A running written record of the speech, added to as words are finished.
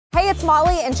it's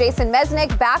Molly and Jason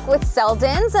Mesnick back with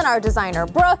Selden's and our designer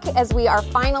Brooke as we are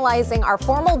finalizing our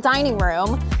formal dining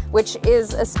room, which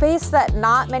is a space that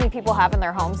not many people have in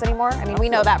their homes anymore. I mean, we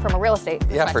know that from a real estate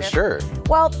perspective. Yeah, for sure.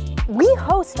 Well, we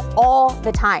host all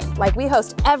the time. Like, we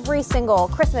host every single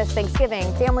Christmas, Thanksgiving,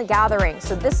 family gathering.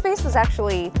 So this space was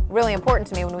actually really important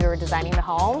to me when we were designing the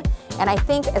home. And I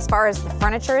think as far as the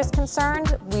furniture is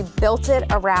concerned, we built it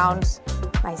around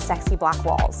my sexy black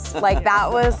walls. Like,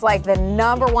 that was like the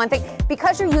 #1 thing.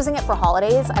 Because you're using it for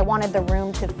holidays, I wanted the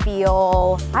room to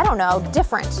feel, I don't know,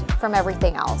 different from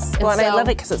everything else. And I love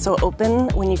it because it's so open.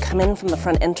 When you come in from the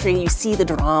front entry, you see the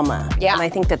drama. Yeah. And I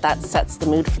think that that sets the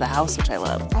mood for the house, which I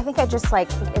love. I think I just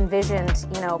like envisioned,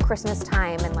 you know, Christmas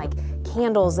time and like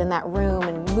candles in that room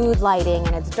and mood lighting,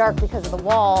 and it's dark because of the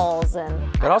walls. And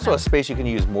but also a space you can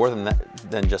use more than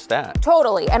just that.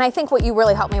 Totally. And I think what you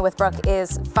really helped me with, Brooke,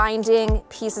 is finding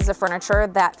pieces of furniture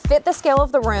that fit the scale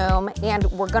of the room, and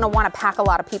we're gonna wanna pack a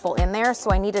lot of people in there,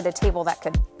 so I needed a table that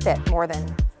could fit more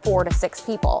than 4 to 6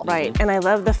 people. Right, and I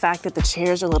love the fact that the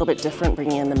chairs are a little bit different,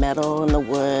 bringing in the metal and the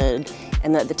wood,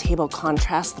 and that the table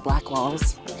contrasts the black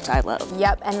walls, which I love.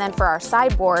 Yep, and then for our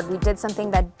sideboard, we did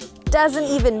something that doesn't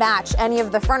even match any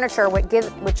of the furniture,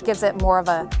 which gives it more of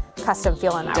a custom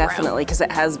feel in that room. Definitely, because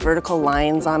it has vertical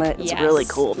lines on it. It's a really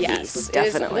cool piece,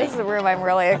 definitely. This is a room I'm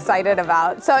really excited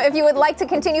about. So if you would like to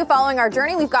continue following our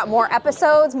journey, we've got more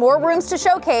episodes, more rooms to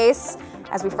showcase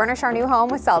as we furnish our new home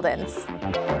with Selden's.